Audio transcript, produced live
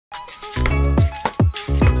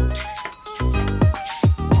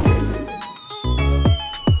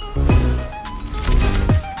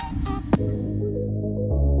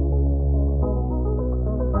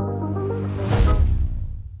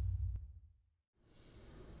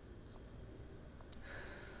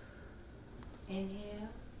Inhale.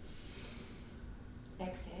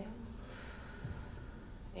 Exhale.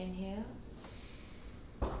 Inhale.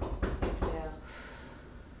 Exhale.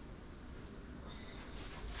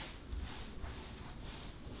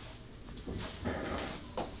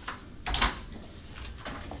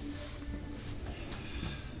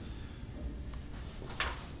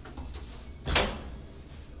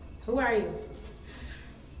 Who are you?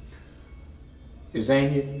 Is Zane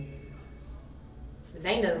here?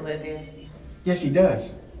 Zane doesn't live here. Yes, he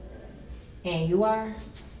does. And you are?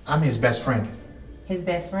 I'm his best friend. His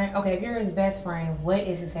best friend? Okay, if you're his best friend, what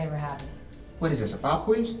is his favorite hobby? What is this, a pop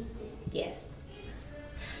quiz? Yes.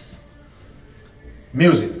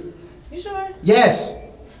 Music. You sure? Yes.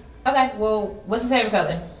 Okay, well, what's his favorite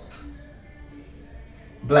color?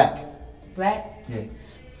 Black. Black? Yeah.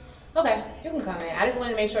 Okay, you can come in. I just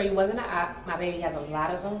wanted to make sure you wasn't an op. My baby has a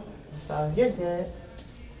lot of them, so you're good.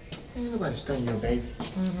 Ain't nobody studying your baby.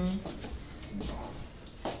 Mm-hmm.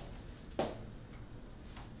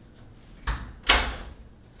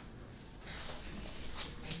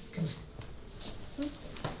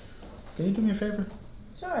 Can you do me a favor?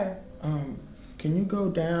 Sure. Can you go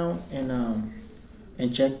down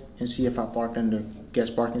and check and see if I parked in the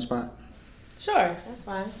guest parking spot? Sure, that's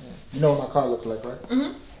fine. You know what my car looks like, right?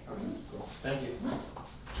 Mm-hmm. Cool. Thank you.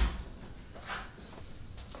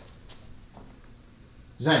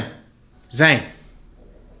 Zane. Zane.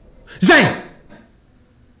 Zane!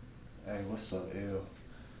 Hey, what's up, L?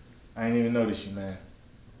 I ain't even noticed you, man.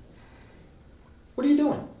 What are you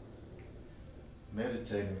doing?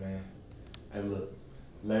 Meditating, man. Hey, look,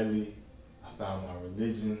 lately I found my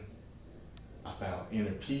religion. I found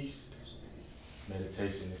inner peace.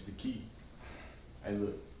 Meditation is the key. Hey,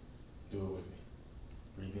 look, do it with me.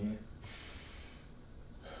 Breathe in.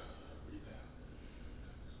 Breathe out.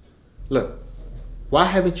 Look, why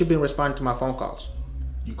haven't you been responding to my phone calls?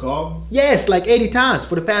 You called me? Yes, like 80 times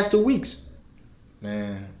for the past 2 weeks.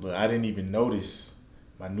 Man, look, I didn't even notice.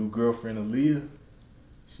 My new girlfriend, Aaliyah,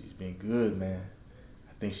 she's been good, man.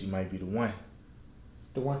 I think she might be the one.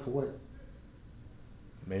 The one for what?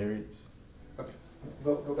 Marriage. Okay,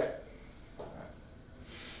 go back.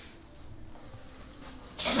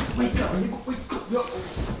 Wake up, nigga, wake up. Yo.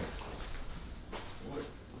 What?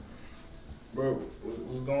 Bro,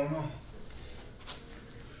 what's going on?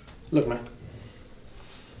 Look, man.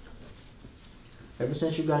 Ever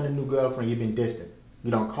since you got a new girlfriend, you've been distant.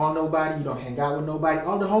 You don't call nobody, you don't hang out with nobody.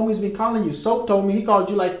 All the homies been calling you. Soap told me he called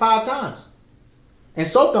you like 5 times. And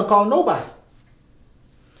Soap don't call nobody.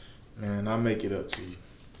 Man, I'll make it up to you.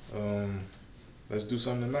 Let's do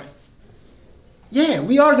something tonight. Yeah,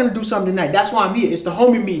 we are gonna do something tonight. That's why I'm here. It's the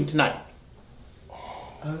homie meeting tonight.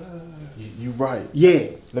 You right.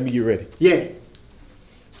 Yeah. Let me get ready. Yeah.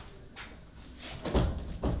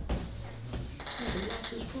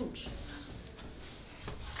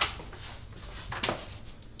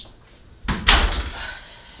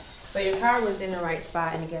 So your car was in the right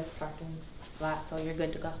spot in the guest parking spot, so you're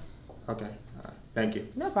good to go. Okay. All right. Thank you.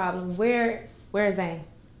 No problem. Where's Zane?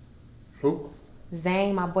 Who?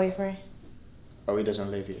 Zane, my boyfriend. Oh, he doesn't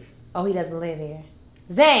live here. Oh, he doesn't live here.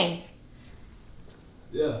 Zane!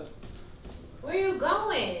 Yeah. Where you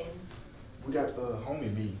going? We got the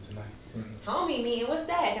homie meeting tonight. Homie meeting? What's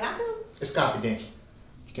that? Can I come? It's confidential.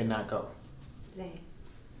 You cannot go. Zane.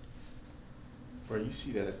 Bro, you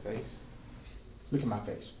see that face? Look at my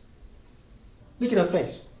face. Look at her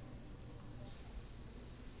face.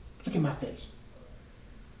 Look at my face.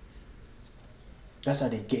 That's how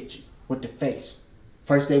they get you, with the face.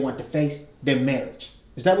 First they want the face, then marriage.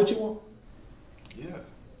 Is that what you want? Yeah.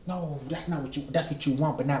 No, that's not what that's what you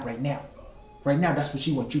want, but not right now. Right now, that's what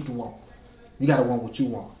she wants you to want. You gotta want what you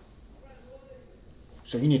want.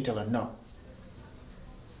 So you need to tell her no.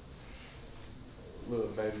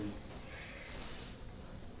 Look, baby.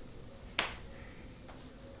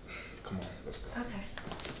 Come on, let's go. Okay.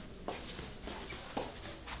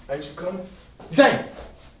 Ain't you coming? Zane!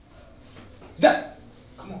 Zane!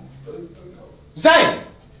 Come on. Let me go. Zane!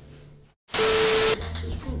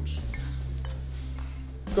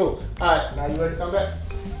 Cool. Alright, now you ready to come back?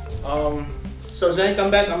 So Zane come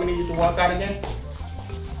back, I'm gonna need you to walk out again.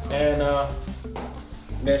 And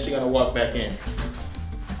then she's gonna walk back in.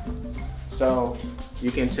 So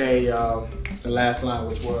you can say the last line,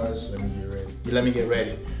 which was, Let me get ready. you let me get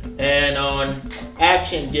ready. And on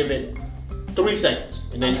action, give it 3 seconds.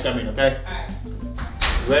 And then you come in, okay? Alright.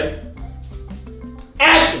 Ready?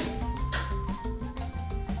 Action!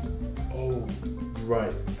 Oh, you're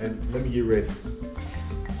right. And let me get ready.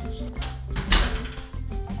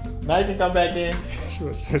 Now you can come back in.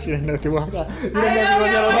 So she didn't know to walk out. You I didn't know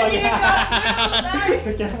know to walk you out.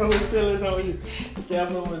 The camera was still on you. The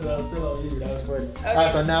camera was still on you. That was funny. Okay.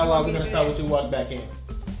 Alright, so now we're gonna start with you walk back in.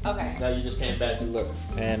 Okay. Now you just came back to look.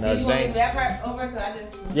 And Did you want me to Zane. do that part over? Cause I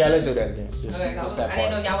just. Yeah, let's do that again. Just, Okay, just I that didn't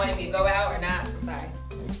know part. y'all wanted me to go out or not. I'm sorry.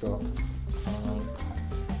 Let's go.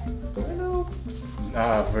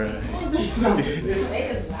 Nah, bro. They is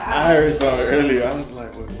loud. I heard something earlier. I was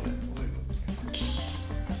like, wait.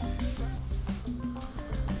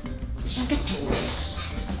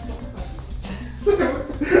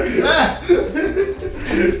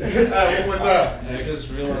 Alright, one more time. I just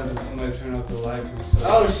realized that somebody turned off the lights and stuff.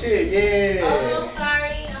 Oh shit, yeah. Oh,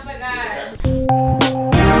 sorry. I forgot.